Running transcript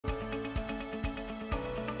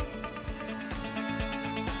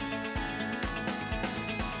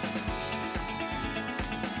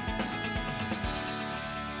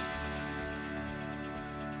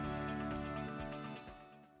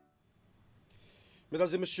Mesdames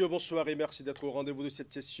et messieurs, bonsoir et merci d'être au rendez-vous de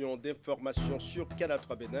cette session d'information sur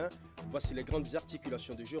CANAL3-BENIN. Voici les grandes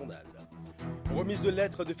articulations du journal. Remise de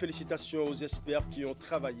lettres de félicitations aux experts qui ont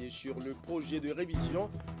travaillé sur le projet de révision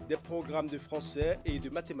des programmes de français et de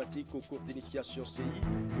mathématiques au cours d'initiation CI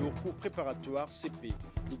et au cours préparatoire CP.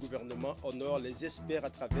 Le gouvernement honore les experts à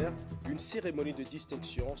travers une cérémonie de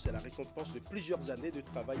distinction. C'est la récompense de plusieurs années de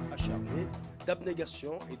travail acharné,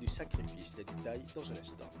 d'abnégation et de sacrifice. Les détails dans un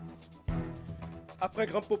instant. Après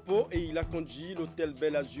Grand Popo et Ila Kondji, l'hôtel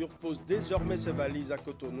Bel Azur pose désormais ses valises à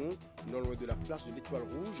Cotonou, non loin de la place de l'Étoile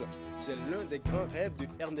Rouge. C'est l'un des grands rêves de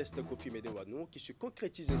Ernest Kofi Medewano qui se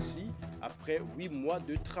concrétise ainsi après 8 mois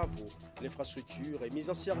de travaux. L'infrastructure est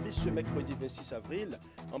mise en service ce mercredi 26 avril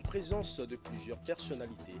en présence de plusieurs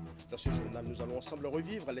personnalités. Dans ce journal, nous allons ensemble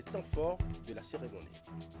revivre les temps forts de la cérémonie.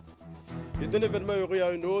 Et d'un événement heureux à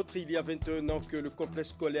un autre, il y a 21 ans que le complexe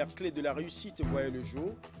scolaire clé de la réussite voyait le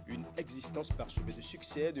jour. Une existence parsemée de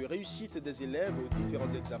succès, de réussite des élèves aux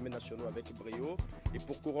différents examens nationaux avec brio. Et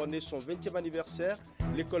pour couronner son 20e anniversaire,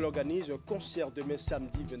 l'école organise un concert demain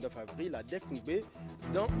samedi 29 avril à Dekungbe,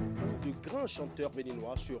 où de grands chanteurs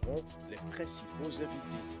béninois seront les principaux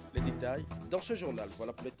invités. Les détails dans ce journal.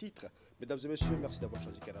 Voilà pour les titres. Mesdames et messieurs, merci d'avoir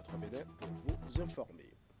choisi CANAL3-BENIN pour vous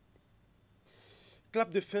informer. Clap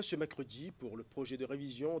de fin ce mercredi pour le projet de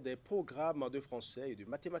révision des programmes de français et de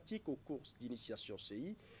mathématiques aux cours d'initiation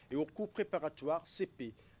CI et aux cours préparatoires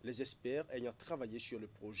CP. Les experts ayant travaillé sur le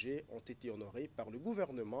projet ont été honorés par le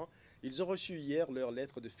gouvernement. Ils ont reçu hier leur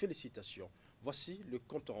lettre de félicitations. Voici le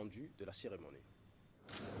compte rendu de la cérémonie.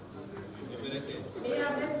 Et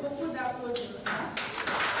avec beaucoup d'applaudissements.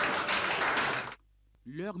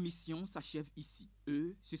 Leur mission s'achève ici.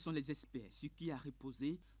 Eux, ce sont les experts sur qui a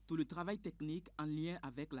reposé tout le travail technique en lien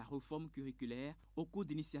avec la réforme curriculaire au cours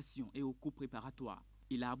d'initiation et au cours préparatoire.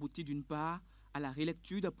 Il a abouti d'une part à la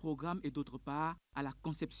relecture des programmes et d'autre part à la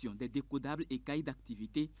conception des décodables et cahiers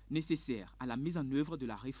d'activités nécessaires à la mise en œuvre de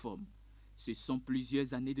la réforme. Ce sont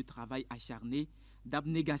plusieurs années de travail acharné,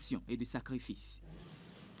 d'abnégation et de sacrifice.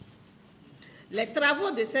 Les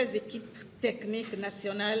travaux de ces équipes techniques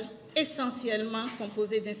nationales, essentiellement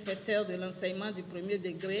composées d'inspecteurs de l'enseignement du premier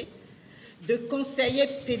degré, de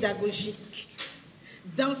conseillers pédagogiques,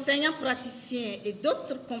 d'enseignants praticiens et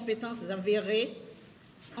d'autres compétences avérées,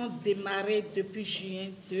 ont démarré depuis juin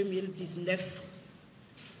 2019.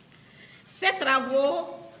 Ces travaux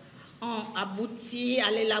ont abouti à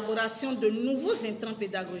l'élaboration de nouveaux intrants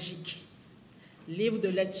pédagogiques, livres de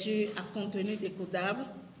lecture à contenu décodable,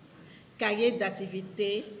 cahiers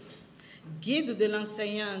d'activité, guide de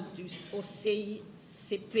l'enseignant au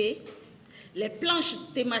CI-CP, les planches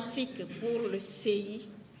thématiques pour le CI.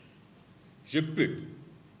 Je peux,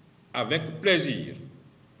 avec plaisir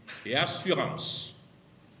et assurance,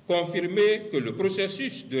 confirmer que le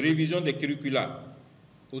processus de révision des curricula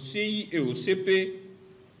au CI et au CP,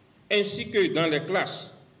 ainsi que dans les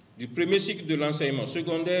classes du premier cycle de l'enseignement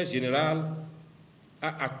secondaire général,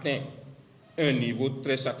 a atteint un niveau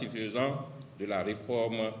très satisfaisant de la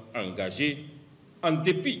réforme engagée, en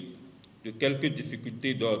dépit de quelques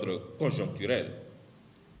difficultés d'ordre conjoncturel.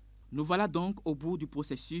 Nous voilà donc au bout du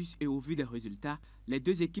processus et au vu des résultats, les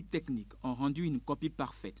deux équipes techniques ont rendu une copie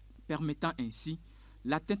parfaite, permettant ainsi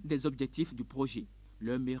l'atteinte des objectifs du projet.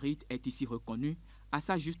 Leur mérite est ici reconnu à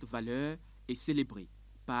sa juste valeur et célébré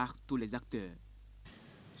par tous les acteurs.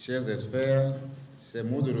 Chers experts, ces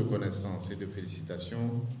mots de reconnaissance et de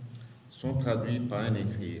félicitations sont traduits par un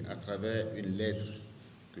écrit à travers une lettre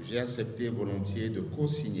que j'ai accepté volontiers de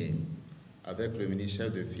co-signer avec le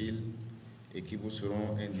ministère de file et qui vous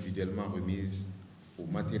seront individuellement remises pour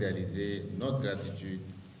matérialiser notre gratitude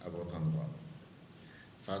à votre endroit.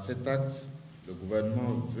 Par cet acte, le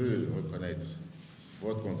gouvernement veut reconnaître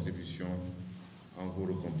votre contribution en vous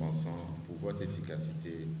récompensant pour votre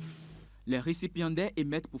efficacité. Les récipiendaires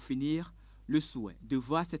émettent pour finir le souhait de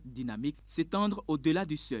voir cette dynamique s'étendre au-delà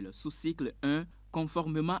du seul sous-cycle 1,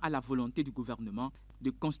 conformément à la volonté du gouvernement de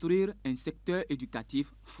construire un secteur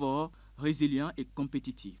éducatif fort, résilient et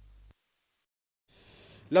compétitif.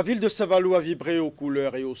 La ville de Saint-Valo a vibré aux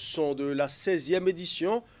couleurs et au son de la 16e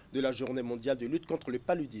édition de la Journée mondiale de lutte contre le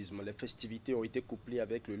paludisme. Les festivités ont été couplées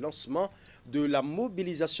avec le lancement de la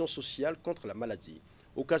mobilisation sociale contre la maladie.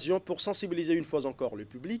 Occasion pour sensibiliser une fois encore le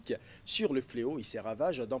public sur le fléau et ses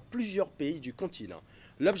ravages dans plusieurs pays du continent.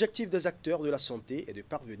 L'objectif des acteurs de la santé est de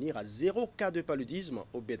parvenir à 0 cas de paludisme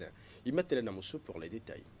au Bénin. Imet Elena Moussou pour les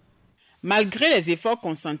détails. Malgré les efforts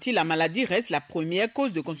consentis, la maladie reste la première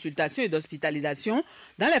cause de consultation et d'hospitalisation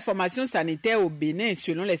dans les formations sanitaires au Bénin.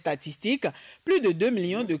 Selon les statistiques, plus de 2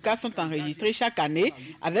 millions de cas sont enregistrés chaque année,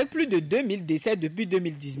 avec plus de 2000 décès depuis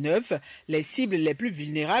 2019. Les cibles les plus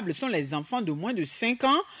vulnérables sont les enfants de moins de 5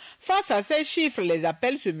 ans. Face à ces chiffres, les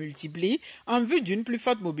appels se multiplient en vue d'une plus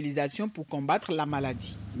forte mobilisation pour combattre la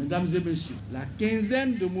maladie. Mesdames et messieurs, la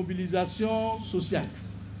quinzaine de mobilisation sociale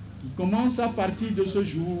qui commence à partir de ce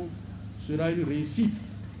jour sera une réussite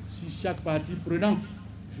si chaque partie prenante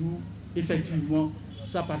joue effectivement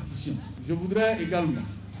sa partition. Je voudrais également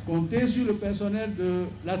compter sur le personnel de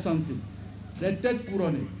la santé, les têtes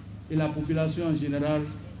couronnées et la population en général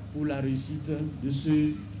pour la réussite de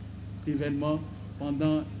cet événement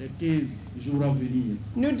pendant les 15 jours à venir.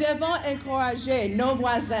 Nous devons encourager nos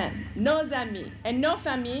voisins, nos amis et nos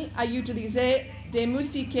familles à utiliser des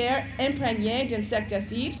moustiquaires imprégnés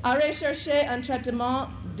d'insecticides, à rechercher un traitement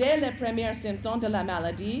dès les premiers symptômes de la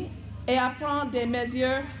maladie et à prendre des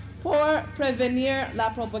mesures pour prévenir la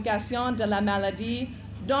propagation de la maladie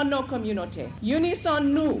dans nos communautés.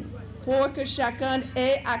 Unissons-nous pour que chacun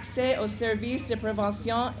ait accès aux services de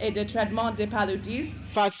prévention et de traitement des paludisme.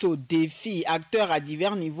 Face aux défis, acteurs à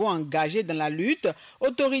divers niveaux engagés dans la lutte,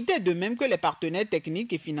 autorités de même que les partenaires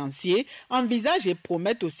techniques et financiers envisagent et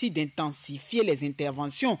promettent aussi d'intensifier les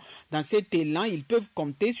interventions. Dans cet élan, ils peuvent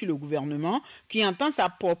compter sur le gouvernement qui entend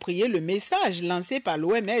s'approprier le message lancé par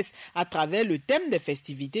l'OMS à travers le thème des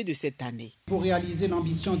festivités de cette année. Pour réaliser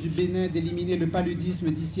l'ambition du Bénin d'éliminer le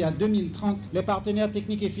paludisme d'ici à 2030, les partenaires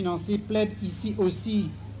techniques et financiers plaident ici aussi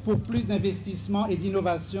pour plus d'investissements et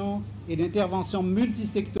d'innovation et d'interventions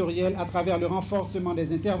multisectorielles à travers le renforcement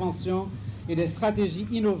des interventions et des stratégies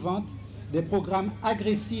innovantes, des programmes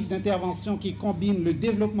agressifs d'intervention qui combinent le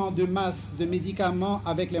développement de masse de médicaments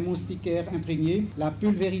avec les moustiquaires imprégnés, la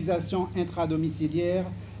pulvérisation intradomiciliaire,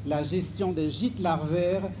 la gestion des gîtes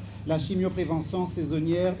larvaires, la chimioprévention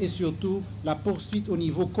saisonnière et surtout la poursuite au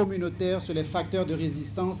niveau communautaire sur les facteurs de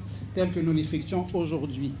résistance tels que nous l'effectuons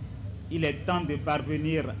aujourd'hui. Il est temps de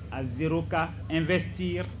parvenir à 0 cas,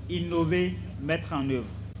 investir, innover, mettre en œuvre.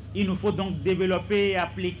 Il nous faut donc développer et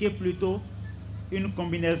appliquer plutôt une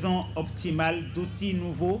combinaison optimale d'outils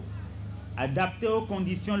nouveaux, adaptés aux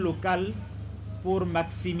conditions locales pour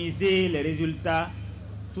maximiser les résultats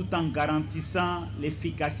tout en garantissant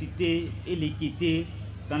l'efficacité et l'équité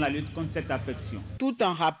dans la lutte contre cette affection. Tout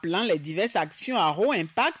en rappelant les diverses actions à haut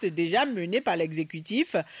impact déjà menées par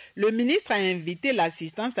l'exécutif, le ministre a invité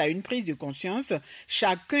l'assistance à une prise de conscience.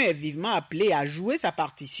 Chacun est vivement appelé à jouer sa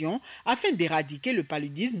partition afin d'éradiquer le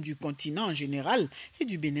paludisme du continent en général et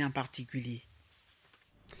du Bénin en particulier.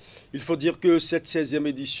 Il faut dire que cette 16e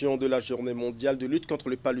édition de la Journée mondiale de lutte contre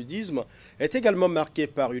le paludisme est également marquée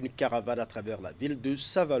par une caravane à travers la ville de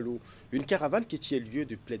Savalou. Une caravane qui tient lieu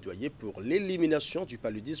de plaidoyer pour l'élimination du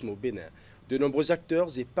paludisme au Bénin. De nombreux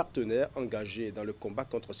acteurs et partenaires engagés dans le combat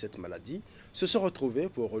contre cette maladie se sont retrouvés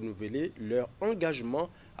pour renouveler leur engagement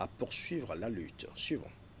à poursuivre la lutte. Suivons.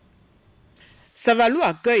 Savalou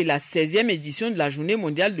accueille la 16e édition de la Journée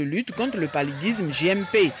mondiale de lutte contre le paludisme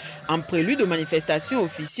JMP. En prélude aux manifestations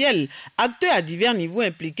officielles, acteurs à divers niveaux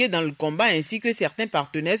impliqués dans le combat ainsi que certains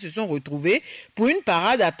partenaires se sont retrouvés pour une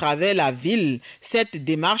parade à travers la ville. Cette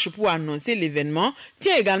démarche pour annoncer l'événement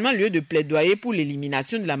tient également lieu de plaidoyer pour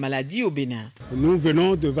l'élimination de la maladie au Bénin. Nous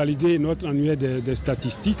venons de valider notre annuaire des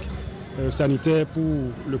statistiques sanitaire pour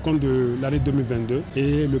le compte de l'année 2022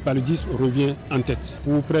 et le paludisme revient en tête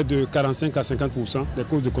pour près de 45 à 50% des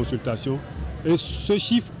causes de consultation. Et ce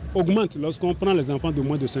chiffre augmente lorsqu'on prend les enfants de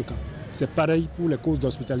moins de 5 ans. C'est pareil pour les causes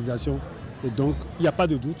d'hospitalisation et donc il n'y a pas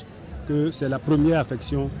de doute que c'est la première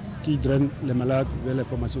affection qui draine les malades vers les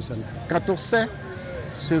formations sanitaires. Quand on sait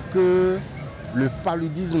ce que le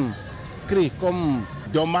paludisme crée comme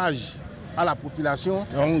dommage à la population,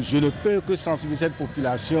 donc je ne peux que sensibiliser cette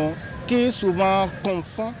population qui souvent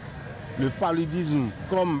confond le paludisme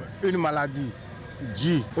comme une maladie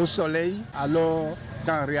due au soleil, alors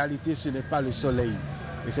qu'en réalité ce n'est pas le soleil.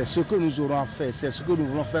 Et c'est ce que nous aurons fait, c'est ce que nous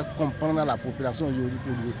voulons faire comprendre à la population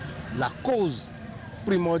aujourd'hui. La cause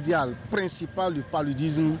primordiale, principale du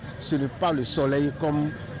paludisme, ce n'est pas le soleil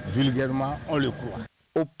comme vulgairement on le croit.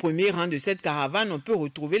 Au premier rang de cette caravane, on peut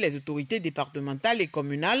retrouver les autorités départementales et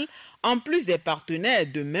communales, en plus des partenaires,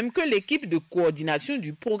 de même que l'équipe de coordination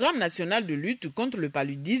du Programme national de lutte contre le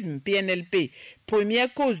paludisme PNLP.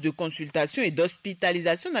 Première cause de consultation et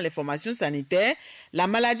d'hospitalisation dans les formations sanitaires, la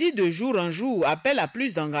maladie de jour en jour appelle à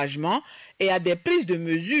plus d'engagement et à des prises de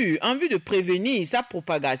mesures en vue de prévenir sa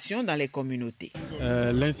propagation dans les communautés.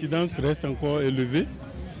 L'incidence reste encore élevée,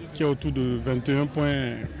 qui est autour de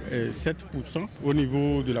 21,7% au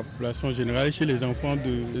niveau de la population générale. Chez les enfants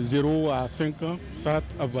de 0 à 5 ans, ça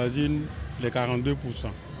avoisine les 42%.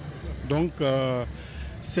 Donc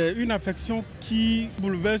c'est une affection qui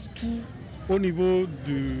bouleverse tout au niveau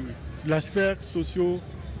de la sphère socio-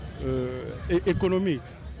 et économique.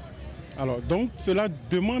 Alors donc cela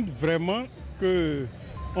demande vraiment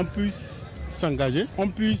qu'on puisse s'engager, on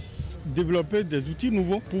puisse développer des outils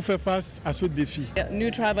nouveaux pour faire face à ce défi.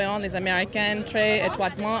 Nous travaillons, les Américains, très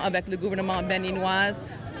étroitement avec le gouvernement béninois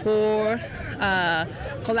pour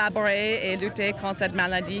collaborer et lutter contre cette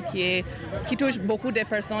maladie qui touche beaucoup de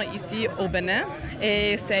personnes ici au Bénin.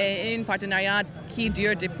 Et c'est un partenariat qui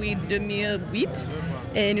dure depuis 2008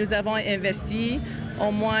 et nous avons investi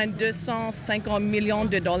au moins 250 millions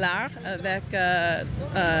de dollars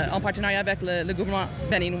en partenariat avec le gouvernement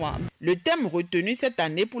béninois. Le thème retenu cette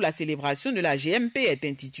année pour la célébration de la GMP est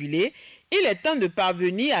intitulé « Il est temps de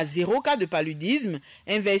parvenir à 0 cas de paludisme,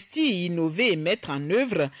 investir, innover et mettre en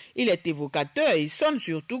œuvre ». Il est évocateur et sonne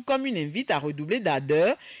surtout comme une invite à redoubler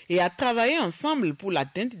d'ardeur et à travailler ensemble pour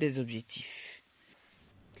l'atteinte des objectifs.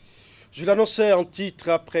 Je l'annonçais en titre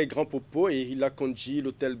après Grand Popo et Hila Kondji,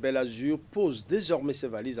 l'hôtel Belle Azur pose désormais ses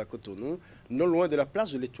valises à Cotonou, non loin de la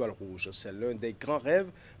place de l'Étoile Rouge. C'est l'un des grands rêves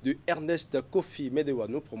de Ernest Kofi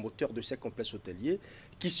Medewano, promoteur de ces complexes hôteliers,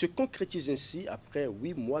 qui se concrétise ainsi après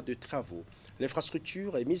 8 mois de travaux.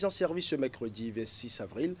 L'infrastructure est mise en service ce mercredi 26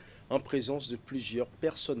 avril en présence de plusieurs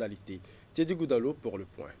personnalités. Teddy Goudalo pour le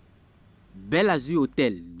point. Belle Azur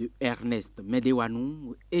Hôtel de Ernest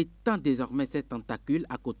Medewano étend désormais ses tentacules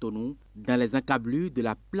à Cotonou dans les encablures de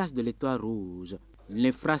la place de l'Étoile Rouge.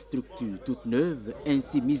 L'infrastructure toute neuve,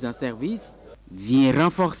 ainsi mise en service, vient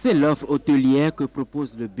renforcer l'offre hôtelière que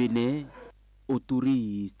propose le Bénin aux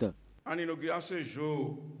touristes. En inaugurant ce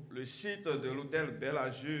jour le site de l'hôtel Belle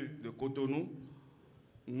Azur de Cotonou,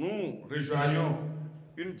 nous rejoignons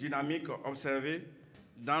une dynamique observée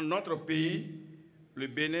dans notre pays, le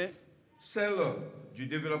Bénin, celle du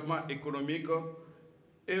développement économique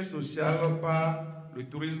et social par le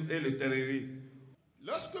tourisme et l'hôtellerie.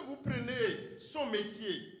 Lorsque vous prenez son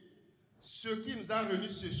métier, ce qui nous a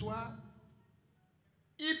réunis ce soir,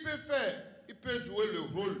 il peut jouer le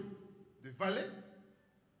rôle de valet,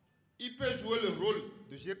 il peut jouer le rôle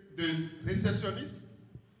de réceptionniste,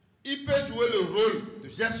 il peut jouer le rôle de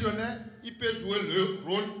gestionnaire, il peut jouer le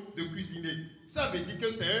rôle de cuisinier. Ça veut dire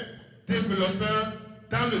que c'est un développeur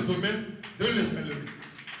dans le domaine de l'hôtellerie.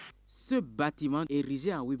 Ce bâtiment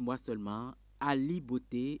érigé en 8 mois seulement allie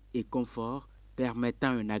beauté et confort, permettant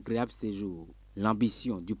un agréable séjour.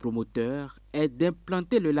 L'ambition du promoteur est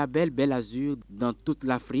d'implanter le label Belle Azur dans toute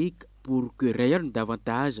l'Afrique pour que rayonne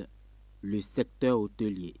davantage le secteur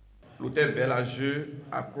hôtelier. L'hôtel Belle Azur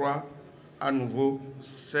accroît à nouveau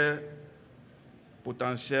ses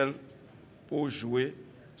potentiels pour jouer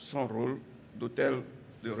son rôle d'hôtel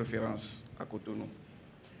de référence à Cotonou.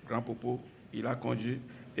 Grand Popo, il a conduit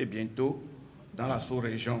et bientôt dans la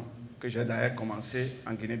sous-région que j'ai d'ailleurs commencé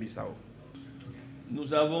en Guinée-Bissau.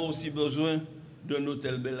 Nous avons aussi besoin d'un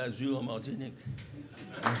hôtel Belle Azur en Martinique.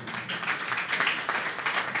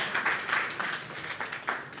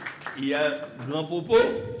 Il y a Grand Popo,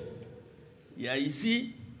 il y a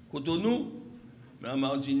ici Cotonou, mais en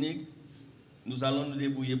Martinique, nous allons nous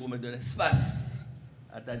débrouiller pour mettre de l'espace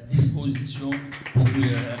à ta disposition pour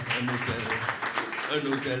créer un hôtel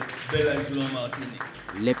Belle Azur en Martinique.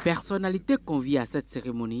 Les personnalités conviées à cette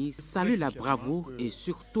cérémonie saluent la bravoure et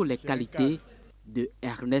surtout les qualités de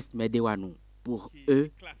Ernest Medewano. Pour eux,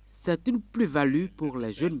 c'est une plus-value pour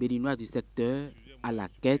les jeunes béninois du secteur à la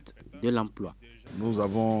quête de l'emploi. Nous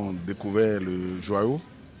avons découvert le joyau,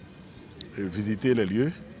 et visité les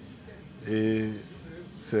lieux et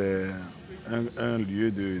c'est un lieu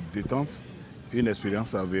de détente, une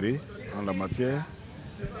expérience avérée en la matière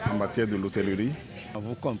de l'hôtellerie.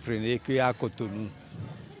 Vous comprenez qu'à Cotonou,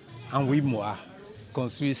 en 8 mois,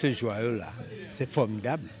 construire ce joyau-là, c'est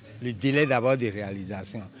formidable. Le délai d'abord de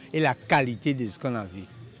réalisation et la qualité de ce qu'on a vu.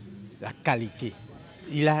 La qualité.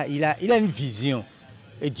 Il a une vision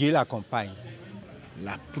et Dieu l'accompagne.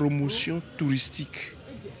 La promotion touristique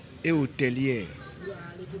et hôtelière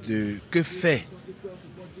que fait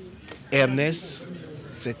Ernest,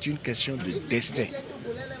 c'est une question de destin.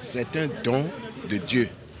 C'est un don de Dieu.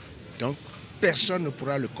 Donc, personne ne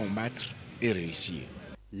pourra le combattre et réussir.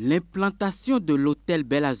 L'implantation de l'hôtel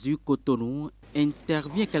Belle Azur Cotonou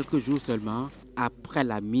intervient quelques jours seulement après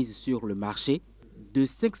la mise sur le marché de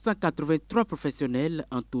 583 professionnels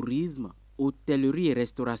en tourisme, hôtellerie et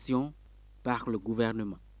restauration par le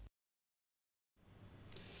gouvernement.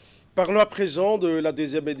 Parlons à présent de la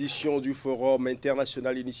deuxième édition du Forum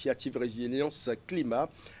international Initiative Résilience Climat.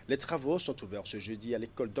 Les travaux sont ouverts ce jeudi à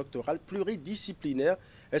l'école doctorale pluridisciplinaire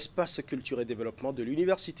Espace Culture et Développement de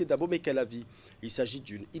l'Université d'Abomey-Calavi. Il s'agit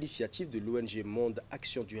d'une initiative de l'ONG Monde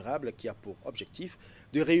Action Durable qui a pour objectif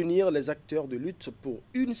de réunir les acteurs de lutte pour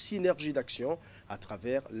une synergie d'action à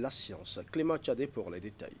travers la science. Clément Tchadé pour les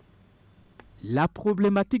détails. La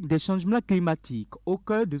problématique des changements climatiques au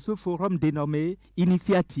cœur de ce forum dénommé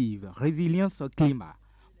Initiative Résilience Climat.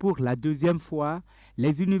 Pour la deuxième fois,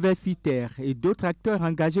 les universitaires et d'autres acteurs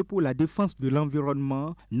engagés pour la défense de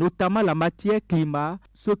l'environnement, notamment la matière climat,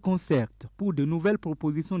 se concertent pour de nouvelles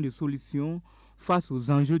propositions de solutions face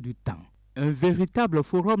aux enjeux du temps. Un véritable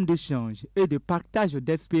forum d'échange et de partage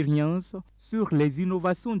d'expériences sur les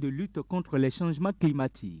innovations de lutte contre les changements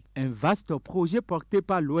climatiques. Un vaste projet porté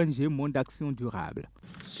par l'ONG Monde Action Durable.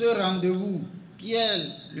 Ce rendez-vous, qui est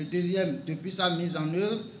le deuxième depuis sa mise en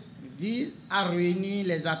œuvre, vise à réunir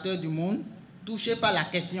les acteurs du monde touchés par la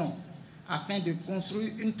question afin de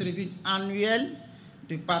construire une tribune annuelle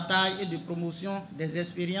de partage et de promotion des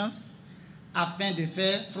expériences afin de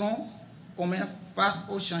faire front commun face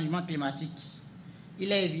au changement climatique.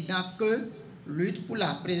 Il est évident que la lutte pour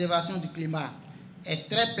la préservation du climat est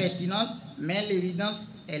très pertinente, mais l'évidence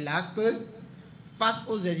est là que face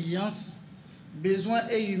aux exigences, besoins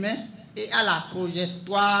humains et à la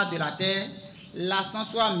trajectoire de la Terre, l'accent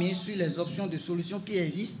soit mis sur les options de solutions qui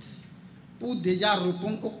existent pour déjà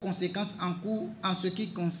répondre aux conséquences en cours en ce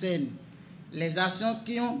qui concerne les actions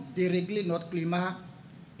qui ont déréglé notre climat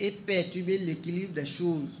et perturbé l'équilibre des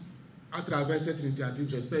choses. À travers cette initiative,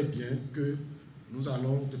 j'espère bien que nous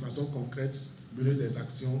allons de façon concrète mener des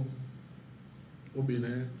actions au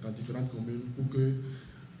Bénin, dans différentes communes, pour que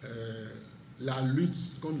la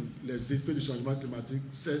lutte contre les effets du changement climatique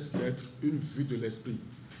cesse d'être une vue de l'esprit.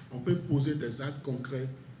 On peut poser des actes concrets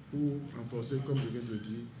pour renforcer, comme je viens de le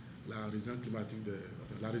dire, la résilience climatique,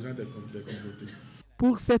 la résilience des communautés.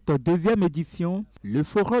 Pour cette deuxième édition, le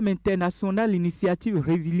Forum international Initiative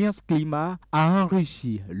Résilience Climat a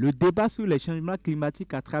enrichi le débat sur les changements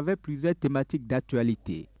climatiques à travers plusieurs thématiques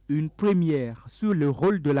d'actualité. Une première sur le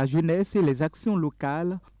rôle de la jeunesse et les actions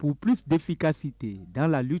locales pour plus d'efficacité dans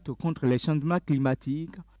la lutte contre les changements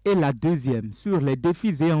climatiques. Et la deuxième sur les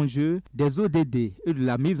défis et enjeux des ODD et de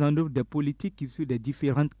la mise en œuvre des politiques issues des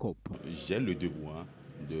différentes COP. J'ai le devoir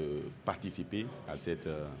de participer à cette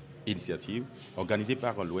initiative organisée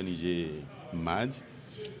par l'ONG MAD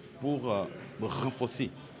pour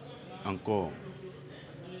renforcer encore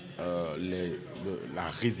la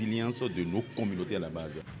résilience de nos communautés à la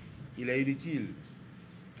base. Il est inutile,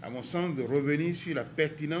 à mon sens, de revenir sur la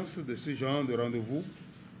pertinence de ce genre de rendez-vous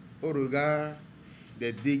au regard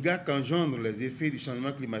des dégâts qu'engendrent les effets du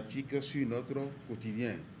changement climatique sur notre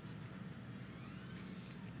quotidien.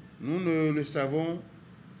 Nous ne le savons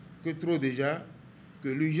que trop déjà, que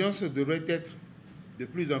l'urgence devrait être de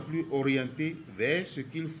plus en plus orientée vers ce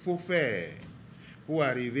qu'il faut faire pour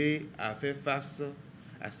arriver à faire face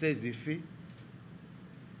à ces effets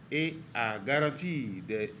et à garantir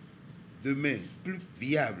des demain plus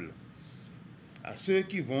viables à ceux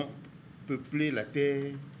qui vont peupler la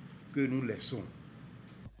terre que nous laissons.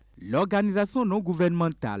 L'organisation non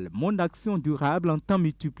gouvernementale Monde Action Durable entend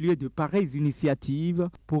multiplier de pareilles initiatives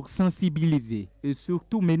pour sensibiliser et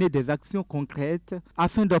surtout mener des actions concrètes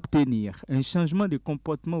afin d'obtenir un changement de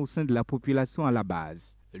comportement au sein de la population à la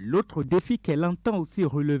base. L'autre défi qu'elle entend aussi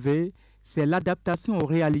relever, c'est l'adaptation aux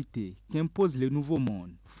réalités qu'impose le nouveau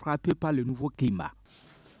monde, frappé par le nouveau climat.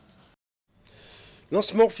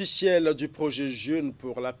 Lancement officiel du projet Jeunes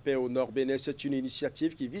pour la paix au Nord Bénin, c'est une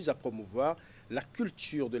initiative qui vise à promouvoir la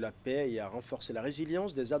culture de la paix et à renforcer la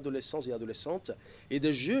résilience des adolescents et adolescentes et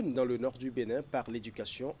des jeunes dans le nord du Bénin par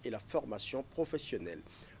l'éducation et la formation professionnelle.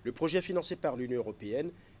 Le projet financé par l'Union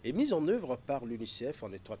européenne est mis en œuvre par l'UNICEF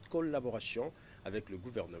en étroite collaboration avec le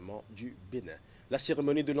gouvernement du Bénin. La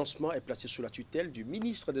cérémonie de lancement est placée sous la tutelle du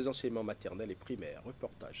ministre des Enseignements maternels et primaires.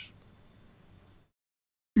 Reportage.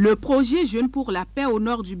 Le projet Jeunes pour la paix au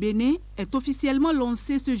nord du Bénin est officiellement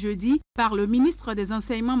lancé ce jeudi par le ministre des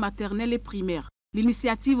Enseignements maternels et primaires.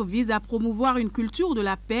 L'initiative vise à promouvoir une culture de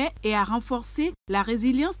la paix et à renforcer la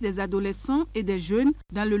résilience des adolescents et des jeunes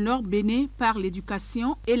dans le nord Bénin par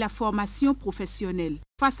l'éducation et la formation professionnelle.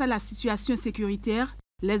 Face à la situation sécuritaire,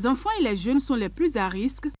 les enfants et les jeunes sont les plus à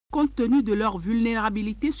risque compte tenu de leur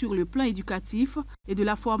vulnérabilité sur le plan éducatif et de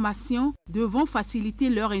la formation devant faciliter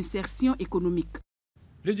leur insertion économique.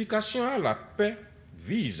 L'éducation à la paix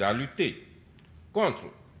vise à lutter contre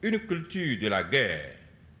une culture de la guerre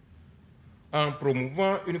en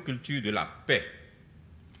promouvant une culture de la paix.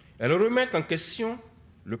 Elle remet en question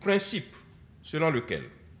le principe selon lequel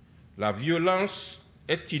La violence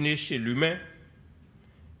est innée chez l'humain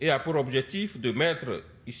et a pour objectif de mettre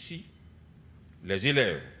ici les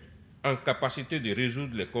élèves en capacité de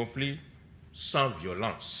résoudre les conflits sans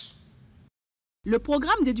violence. Le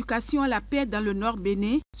programme d'éducation à la paix dans le Nord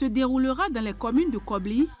Bénin se déroulera dans les communes de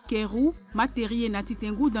Kobli, Kérou, Materi et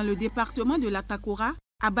Natitengu dans le département de l'Atakora,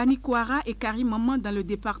 à Banikwara et Karimaman dans le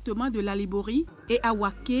département de la Libori et à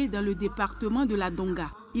Waké dans le département de la Donga.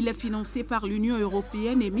 Il est financé par l'Union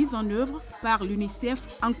européenne et mis en œuvre par l'UNICEF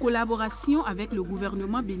en collaboration avec le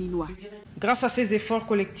gouvernement béninois. Grâce à ces efforts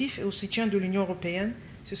collectifs et au soutien de l'Union européenne,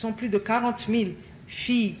 ce sont plus de 40 000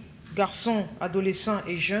 filles, garçons, adolescents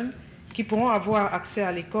et jeunes qui pourront avoir accès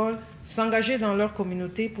à l'école, s'engager dans leur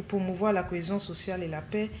communauté pour promouvoir la cohésion sociale et la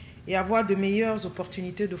paix et avoir de meilleures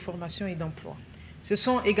opportunités de formation et d'emploi. Ce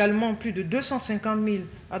sont également plus de 250 000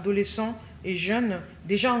 adolescents et jeunes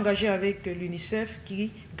déjà engagés avec l'UNICEF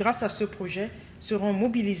qui, grâce à ce projet, seront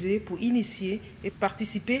mobilisés pour initier et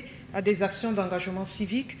participer à des actions d'engagement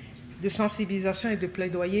civique, de sensibilisation et de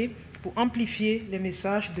plaidoyer pour amplifier les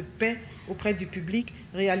messages de paix auprès du public,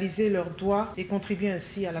 réaliser leurs droits et contribuer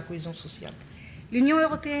ainsi à la cohésion sociale. L'Union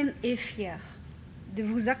européenne est fière de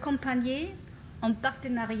vous accompagner en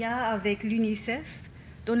partenariat avec l'UNICEF,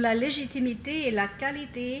 dont la légitimité et la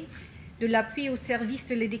qualité de l'appui au service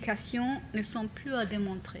de l'éducation ne sont plus à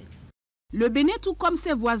démontrer. Le Bénin, tout comme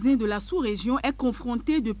ses voisins de la sous-région, est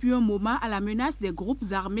confronté depuis un moment à la menace des groupes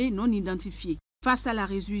armés non identifiés. Face à la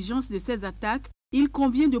résurgence de ces attaques, il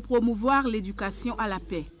convient de promouvoir l'éducation à la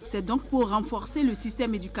paix. C'est donc pour renforcer le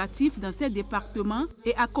système éducatif dans ces départements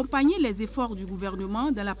et accompagner les efforts du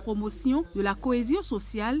gouvernement dans la promotion de la cohésion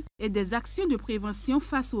sociale et des actions de prévention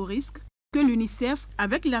face aux risques que l'UNICEF,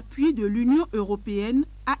 avec l'appui de l'Union européenne,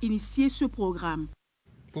 a initié ce programme.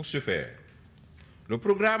 Pour ce faire, le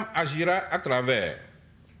programme agira à travers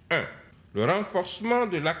 1. Le renforcement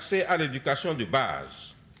de l'accès à l'éducation de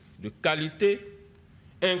base, de qualité,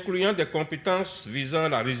 incluant des compétences visant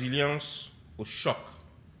la résilience au choc.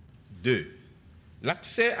 2.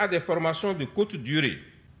 L'accès à des formations de courte durée,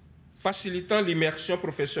 facilitant l'immersion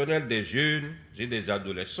professionnelle des jeunes et des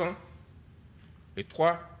adolescents. Et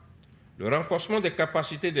 3. Le renforcement des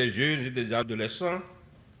capacités des jeunes et des adolescents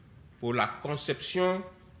pour la conception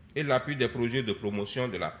et l'appui des projets de promotion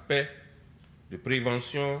de la paix, de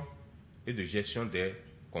prévention et de gestion des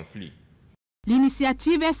conflits.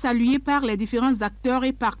 L'initiative est saluée par les différents acteurs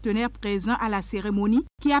et partenaires présents à la cérémonie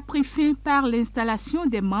qui a pris fin par l'installation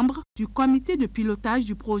des membres du comité de pilotage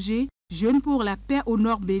du projet Jeunes pour la paix au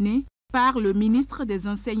Nord Bénin par le ministre des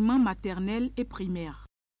Enseignements maternels et primaires.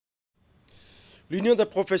 L'Union des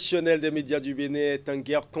professionnels des médias du Bénin est en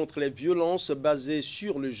guerre contre les violences basées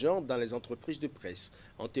sur le genre dans les entreprises de presse.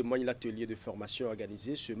 En témoigne l'atelier de formation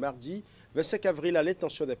organisé ce mardi 25 avril à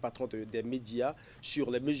l'intention des patrons des médias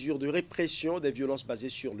sur les mesures de répression des violences basées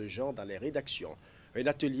sur le genre dans les rédactions. Un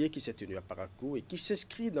atelier qui s'est tenu à Parakou et qui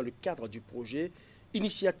s'inscrit dans le cadre du projet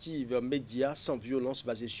Initiative Médias sans violence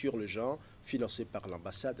basée sur le genre, financé par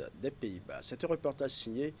l'ambassade des Pays-Bas. C'est un reportage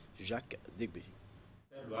signé Jacques Dégbé.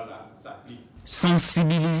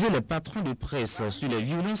 Sensibiliser les patrons de presse sur les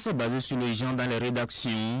violences basées sur le genre dans les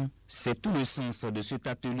rédactions, c'est tout le sens de cet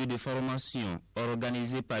atelier de formation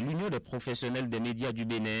organisé par l'Union des professionnels des médias du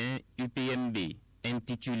Bénin, UPMB.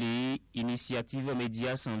 Intitulé « Initiative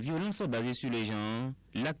Médias sans violence basée sur le genre »,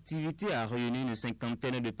 l'activité a réuni une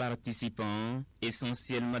cinquantaine de participants,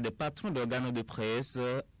 essentiellement des patrons d'organes de presse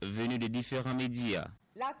venus de différents médias.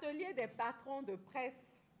 L'atelier des patrons de presse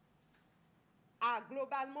a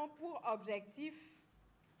globalement pour objectif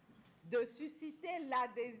de susciter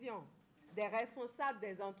l'adhésion des responsables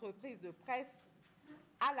des entreprises de presse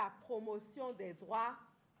à la promotion des droits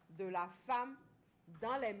de la femme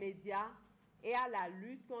dans les médias et à la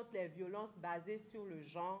lutte contre les violences basées sur le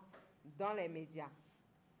genre dans les médias.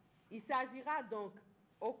 Il s'agira donc,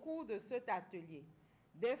 au cours de cet atelier,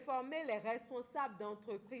 d'informer les responsables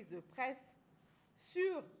d'entreprises de presse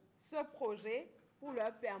sur ce projet pour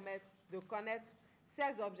leur permettre de connaître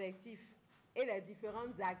ses objectifs et les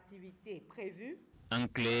différentes activités prévues. En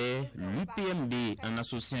clair, l'UPMB, en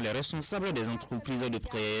associant les responsables des entreprises de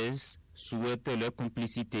presse, souhaite leur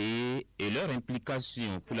complicité et leur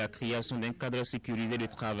implication pour la création d'un cadre sécurisé de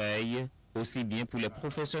travail, aussi bien pour les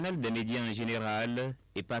professionnels des médias en général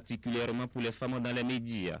et particulièrement pour les femmes dans les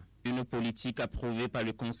médias. Une politique approuvée par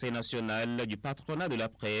le Conseil national du patronat de la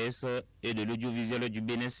presse et de l'audiovisuel du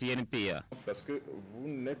Bénin CNPA. Parce que vous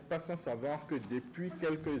n'êtes pas sans savoir que depuis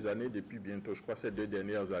quelques années, depuis bientôt, je crois ces 2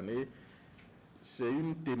 dernières années, c'est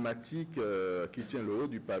une thématique qui tient le haut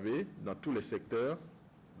du pavé dans tous les secteurs,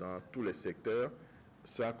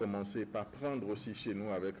 ça a commencé par prendre aussi chez nous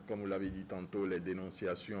avec, comme vous l'avez dit tantôt, les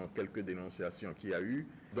dénonciations, quelques dénonciations qu'il y a eu.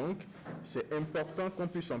 Donc, c'est important qu'on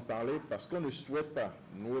puisse en parler parce qu'on ne souhaite pas,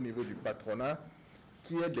 nous, au niveau du patronat,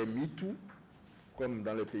 qu'il y ait des MeToo, comme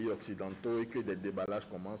dans les pays occidentaux, et que des déballages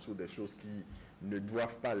commencent ou des choses qui ne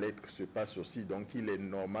doivent pas l'être se passent aussi. Donc, il est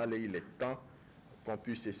normal et il est temps qu'on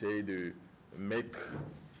puisse essayer de mettre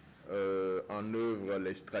en œuvre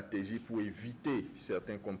les stratégies pour éviter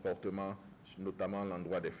certains comportements, notamment à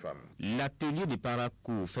l'endroit des femmes. L'atelier de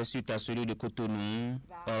Parakou fait suite à celui de Cotonou,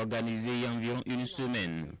 organisé il y a environ une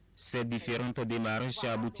semaine. Ces différentes démarches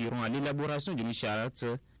aboutiront à l'élaboration d'une charte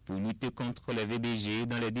pour lutter contre les VBG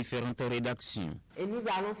dans les différentes rédactions. Et nous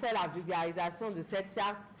allons faire la vulgarisation de cette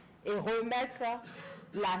charte et remettre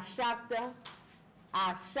la charte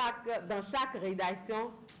dans chaque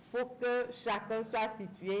rédaction pour que chacun soit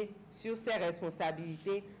situé sur ses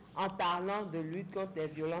responsabilités en parlant de lutte contre les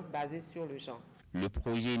violences basées sur le genre. Le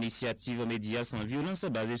projet Initiative Médias sans violence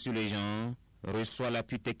basée sur le genre reçoit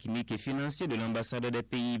l'appui technique et financier de l'ambassade des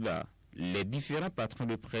Pays-Bas. Les différents patrons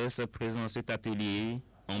de presse présents à cet atelier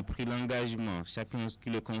ont pris l'engagement, chacun en ce qui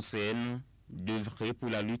le concerne, d'œuvrer pour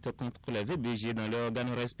la lutte contre les VBG dans leurs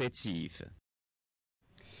organes respectifs.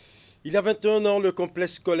 Il y a 21 ans, le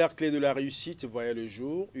complexe scolaire clé de la réussite voyait le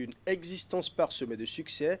jour, une existence parsemée de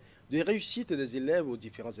succès, de réussite des élèves aux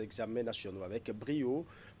différents examens nationaux avec brio.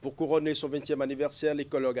 Pour couronner son 20e anniversaire,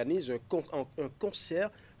 l'école organise un concert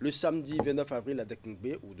le samedi 29 avril à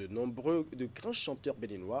Dekungbe où de grands chanteurs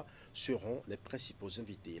béninois seront les principaux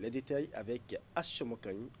invités. Les détails avec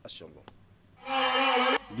Asomokani Asombo.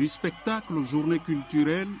 Du spectacle aux journées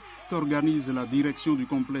culturelles qu'organise la direction du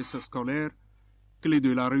complexe scolaire Clé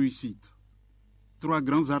de la réussite. 3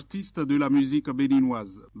 grands artistes de la musique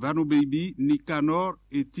béninoise, Vano Baby, Nicanor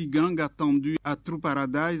et Tigang, attendus à True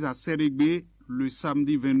Paradise à Sérégbé le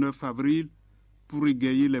samedi 29 avril pour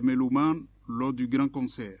égayer les mélomanes lors du grand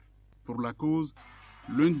concert. Pour la cause,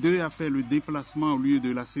 l'un d'eux a fait le déplacement au lieu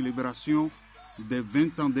de la célébration des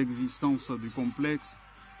 20 ans d'existence du complexe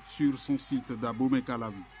sur son site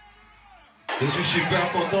d'Abomey-Calavi. Je suis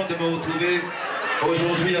super content de me retrouver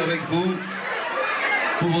aujourd'hui avec vous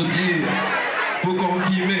pour vous dire, pour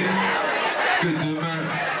confirmer que demain,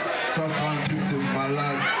 ça sera un truc de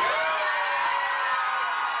malade.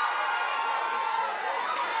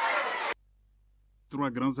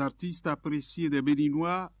 Trois grands artistes appréciés des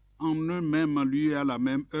Béninois en un même lieu à la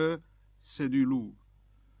même heure, c'est du lourd.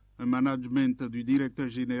 Un management du directeur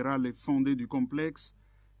général et fondé du complexe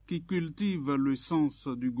qui cultive le sens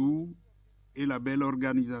du goût et la belle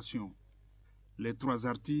organisation. Les 3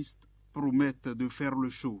 artistes promettent de faire le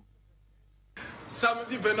show.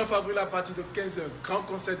 Samedi 29 avril à partir de 15h, grand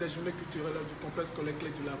concert des journées culturelles du complexe scolaire Clé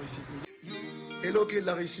de la réussite. Hello Clé de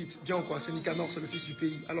la réussite, bien ou quoi, c'est Nicanor, c'est le fils du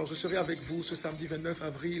pays. Alors je serai avec vous ce samedi 29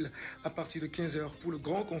 avril à partir de 15h pour le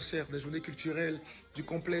grand concert des journées culturelles du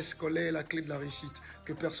complexe scolaire La Clé de la réussite.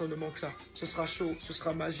 Que personne ne manque ça. Ce sera chaud, ce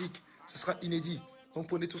sera magique, ce sera inédit. Donc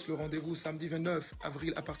prenez tous le rendez-vous samedi 29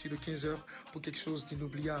 avril à partir de 15h pour quelque chose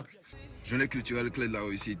d'inoubliable. Journée culturelle Clé de la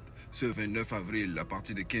réussite, ce 29 avril à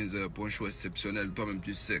partir de 15h pour un show exceptionnel. Toi-même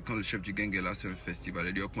tu sais, quand le chef du gang est là, c'est un festival.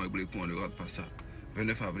 Et on ne rate pas ça.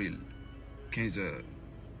 29 avril, 15h,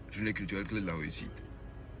 journée culturelle Clé de la réussite.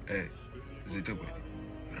 Vous êtes prêts?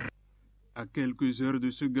 À quelques heures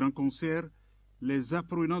de ce grand concert, les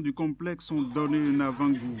apprenants du complexe ont donné un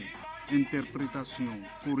avant-goût. Interprétation,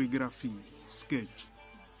 chorégraphie, sketch.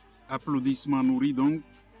 Applaudissements nourris donc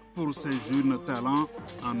pour ces jeunes talents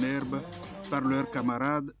en herbe par leurs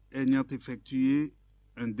camarades ayant effectué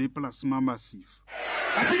un déplacement massif.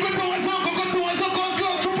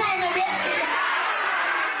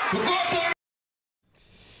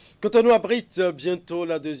 Cotonou abrite bientôt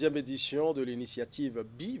la 2e édition de l'initiative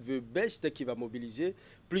Be the Best qui va mobiliser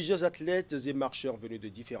plusieurs athlètes et marcheurs venus de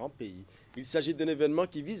différents pays. Il s'agit d'un événement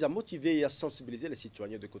qui vise à motiver et à sensibiliser les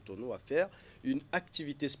citoyens de Cotonou à faire une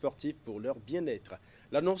activité sportive pour leur bien-être.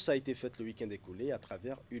 L'annonce a été faite le week-end écoulé à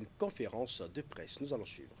travers une conférence de presse. Nous allons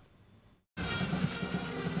suivre.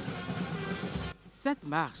 Cette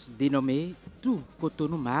marche, dénommée Tout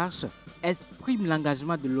Cotonou Marche, exprime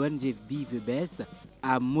l'engagement de l'ONG Be the Best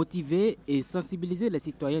à motiver et sensibiliser les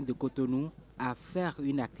citoyens de Cotonou à faire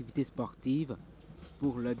une activité sportive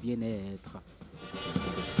pour leur bien-être.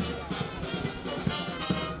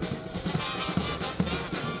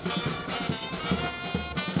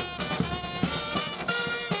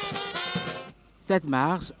 Cette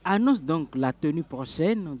marche annonce donc la tenue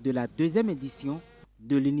prochaine de la 2e édition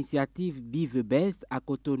de l'initiative Be the Best à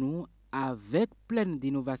Cotonou avec pleine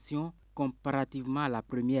d'innovation comparativement à la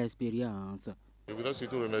première expérience. Je voudrais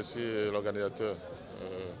surtout remercier l'organisateur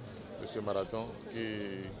ce marathon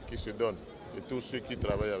qui se donne. Et tous ceux qui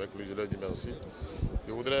travaillent avec lui, je leur dis merci.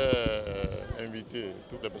 Je voudrais inviter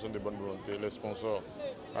toutes les personnes de bonne volonté, les sponsors,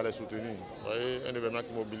 à les soutenir. Vous voyez, un événement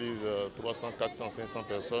qui mobilise 300, 400, 500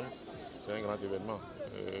 personnes, c'est un grand événement.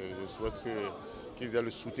 Je souhaite qu'ils aient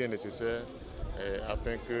le soutien nécessaire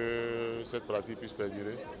afin que cette pratique puisse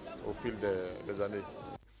perdurer au fil des années.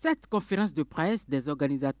 Cette conférence de presse des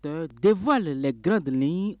organisateurs dévoile les grandes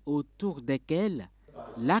lignes autour desquelles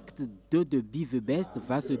l'acte 2 de Be The Best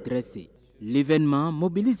va se dresser. L'événement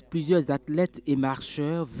mobilise plusieurs athlètes et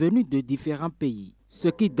marcheurs venus de différents pays. Ce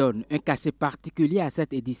qui donne un cachet particulier à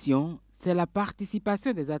cette édition, c'est la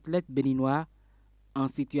participation des athlètes béninois en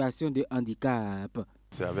situation de handicap.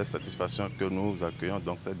 C'est avec satisfaction que nous accueillons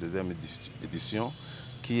donc cette deuxième édition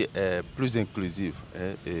qui est plus inclusive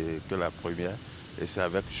que la première. Et c'est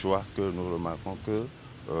avec joie que nous remarquons que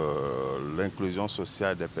l'inclusion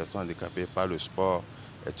sociale des personnes handicapées par le sport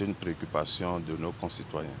est une préoccupation de nos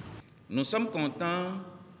concitoyens. Nous sommes contents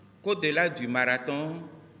qu'au-delà du marathon,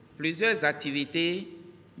 plusieurs activités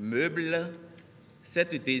meublent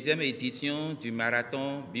cette deuxième édition du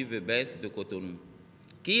marathon Be The Best de Cotonou,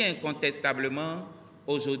 qui incontestablement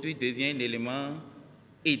aujourd'hui devient un élément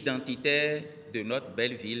identitaire de notre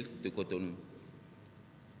belle ville de Cotonou.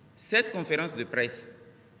 Cette conférence de presse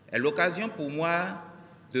est l'occasion pour moi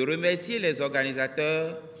de remercier les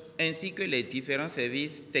organisateurs ainsi que les différents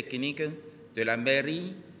services techniques de la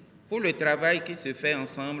mairie pour le travail qui se fait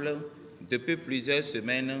ensemble depuis plusieurs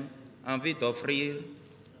semaines en vue d'offrir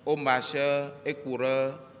aux marcheurs et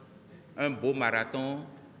coureurs un beau marathon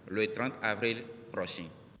le 30 avril prochain.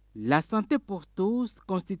 La santé pour tous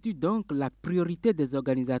constitue donc la priorité des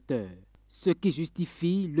organisateurs, ce qui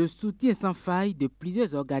justifie le soutien sans faille de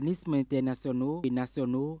plusieurs organismes internationaux et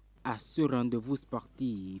nationaux à ce rendez-vous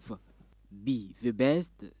sportif. Be The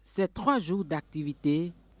Best, c'est 3 jours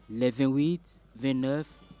d'activité les 28, 29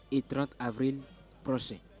 et 30 avril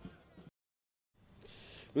prochains.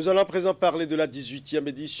 Nous allons à présent parler de la 18e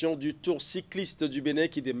édition du Tour cycliste du Bénin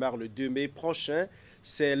qui démarre le 2 mai prochain.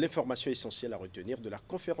 C'est l'information essentielle à retenir de la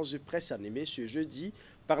conférence de presse animée ce jeudi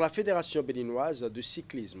par la Fédération béninoise de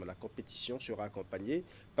cyclisme. La compétition sera accompagnée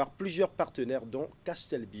par plusieurs partenaires dont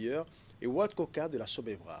Castelbier et Wadkoka de la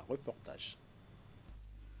Sobebra. Reportage.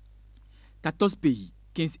 14 pays,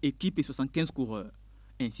 15 équipes et 75 coureurs.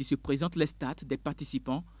 Ainsi se présentent les stats des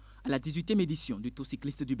participants à la 18e édition du Tour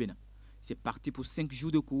cycliste du Bénin. C'est parti pour 5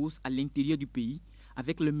 jours de course à l'intérieur du pays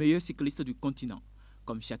avec le meilleur cycliste du continent.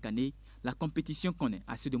 Comme chaque année, la compétition connaît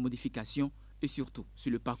assez de modifications et surtout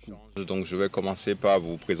sur le parcours. Donc je vais commencer par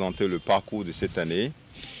vous présenter le parcours de cette année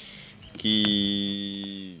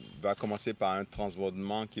qui va commencer par un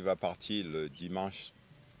transbordement qui va partir le dimanche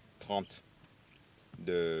 30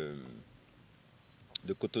 de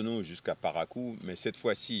Cotonou jusqu'à Parakou, mais cette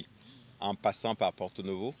fois-ci en passant par Porto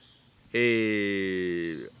Novo.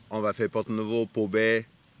 Et on va faire Porto Novo, Pobé,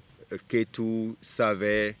 Ketou,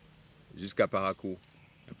 Savé, jusqu'à Parakou.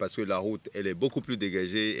 Parce que la route, elle est beaucoup plus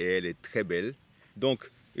dégagée et elle est très belle.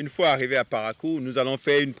 Donc, une fois arrivé à Parakou, nous allons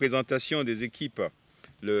faire une présentation des équipes.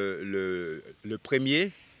 Le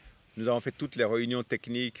premier, nous avons fait toutes les réunions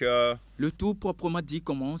techniques. Le tour proprement dit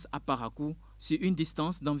commence à Parakou sur une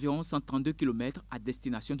distance d'environ 132 km à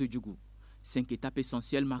destination de Djougou. 5 étapes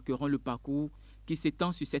essentielles marqueront le parcours qui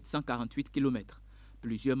s'étend sur 748 km.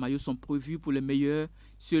 Plusieurs maillots sont prévus pour les meilleurs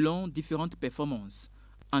selon différentes performances.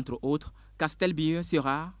 Entre autres, Castelbier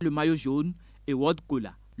sera le maillot jaune et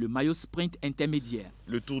Wadkola, le maillot sprint intermédiaire.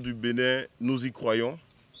 Le Tour du Bénin, nous y croyons.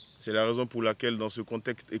 C'est la raison pour laquelle, dans ce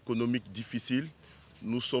contexte économique difficile,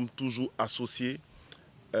 nous sommes toujours associés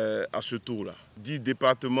à ce tour-là. 10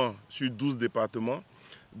 départements sur 12 départements.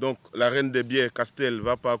 Donc la Reine des Bières, Castel,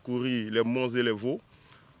 va parcourir les monts et les vaux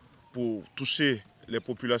pour toucher les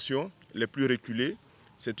populations les plus reculées.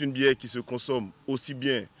 C'est une bière qui se consomme aussi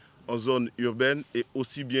bien en zone urbaine et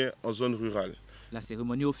aussi bien en zone rurale. La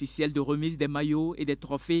cérémonie officielle de remise des maillots et des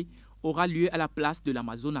trophées aura lieu à la place de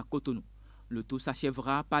l'Amazone à Cotonou. Le tour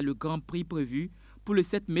s'achèvera par le Grand Prix prévu pour le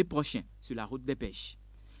 7 mai prochain sur la route des pêches.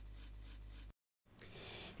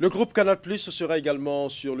 Le groupe CANAL+ sera également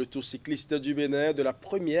sur le Tour cycliste du Bénin de la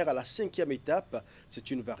première à la 5e étape. C'est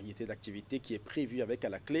une variété d'activités qui est prévue avec à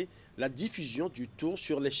la clé la diffusion du Tour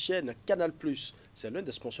sur les chaînes CANAL+. C'est l'un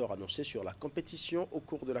des sponsors annoncés sur la compétition au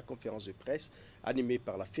cours de la conférence de presse animée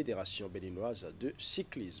par la Fédération béninoise de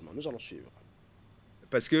cyclisme. Nous allons suivre.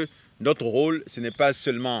 Parce que notre rôle, ce n'est pas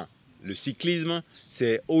seulement le cyclisme,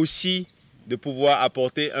 c'est aussi de pouvoir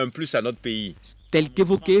apporter un plus à notre pays. Tel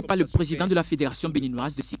qu'évoqué par le président de la Fédération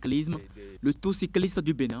béninoise de cyclisme, le Tour cycliste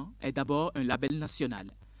du Bénin est d'abord un label national.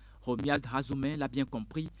 Romuald Razoumen l'a bien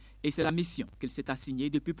compris et c'est la mission qu'il s'est assignée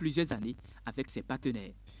depuis plusieurs années avec ses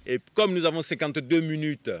partenaires. Et comme nous avons 52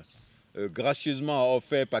 minutes gracieusement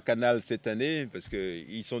offertes par Canal cette année, parce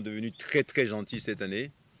qu'ils sont devenus très très gentils cette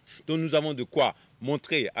année, donc nous avons de quoi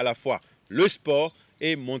montrer à la fois le sport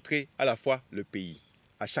et montrer à la fois le pays,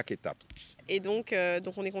 à chaque étape. Et donc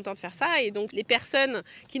on est content de faire ça. Et donc les personnes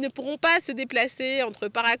qui ne pourront pas se déplacer entre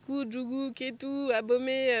Parakou, Djougou, Kétou,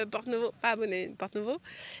 Abomey, Porte-Novo,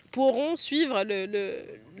 pourront suivre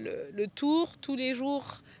le tour tous les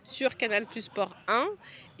jours sur Canal+ Sport 1.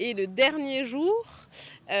 Et le dernier jour,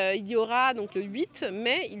 il y aura donc le 8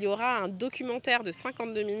 mai, il y aura un documentaire de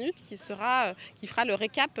 52 minutes qui fera le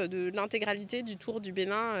récap de l'intégralité du Tour du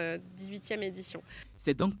Bénin 18e édition.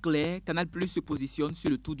 C'est donc clair, Canal+ se positionne sur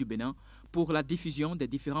le Tour du Bénin pour la diffusion des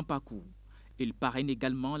différents parcours. Il parraine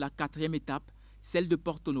également la 4e étape, celle de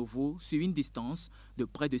Porto-Novo, sur une distance de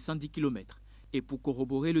près de 110 km. Et pour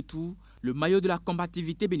corroborer le tout, le maillot de la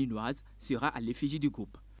combativité béninoise sera à l'effigie du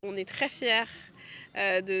groupe. On est très fiers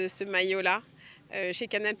de ce maillot-là. Chez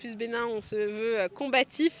CANAL+ Bénin, on se veut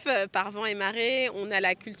combatif par vent et marée. On a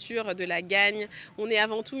la culture de la gagne. On est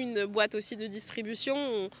avant tout une boîte aussi de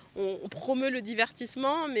distribution. On promeut le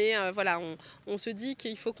divertissement, mais voilà, on se dit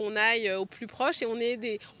qu'il faut qu'on aille au plus proche et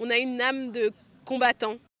on a une âme de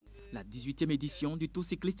combattant. La 18e édition du Tour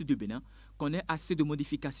cycliste du Bénin connaît assez de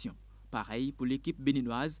modifications. Pareil pour l'équipe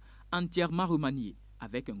béninoise, entièrement remaniée,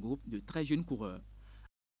 avec un groupe de très jeunes coureurs.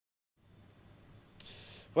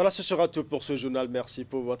 Voilà, ce sera tout pour ce journal. Merci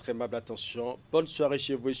pour votre aimable attention. Bonne soirée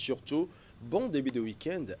chez vous et surtout, bon début de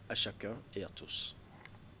week-end à chacun et à tous.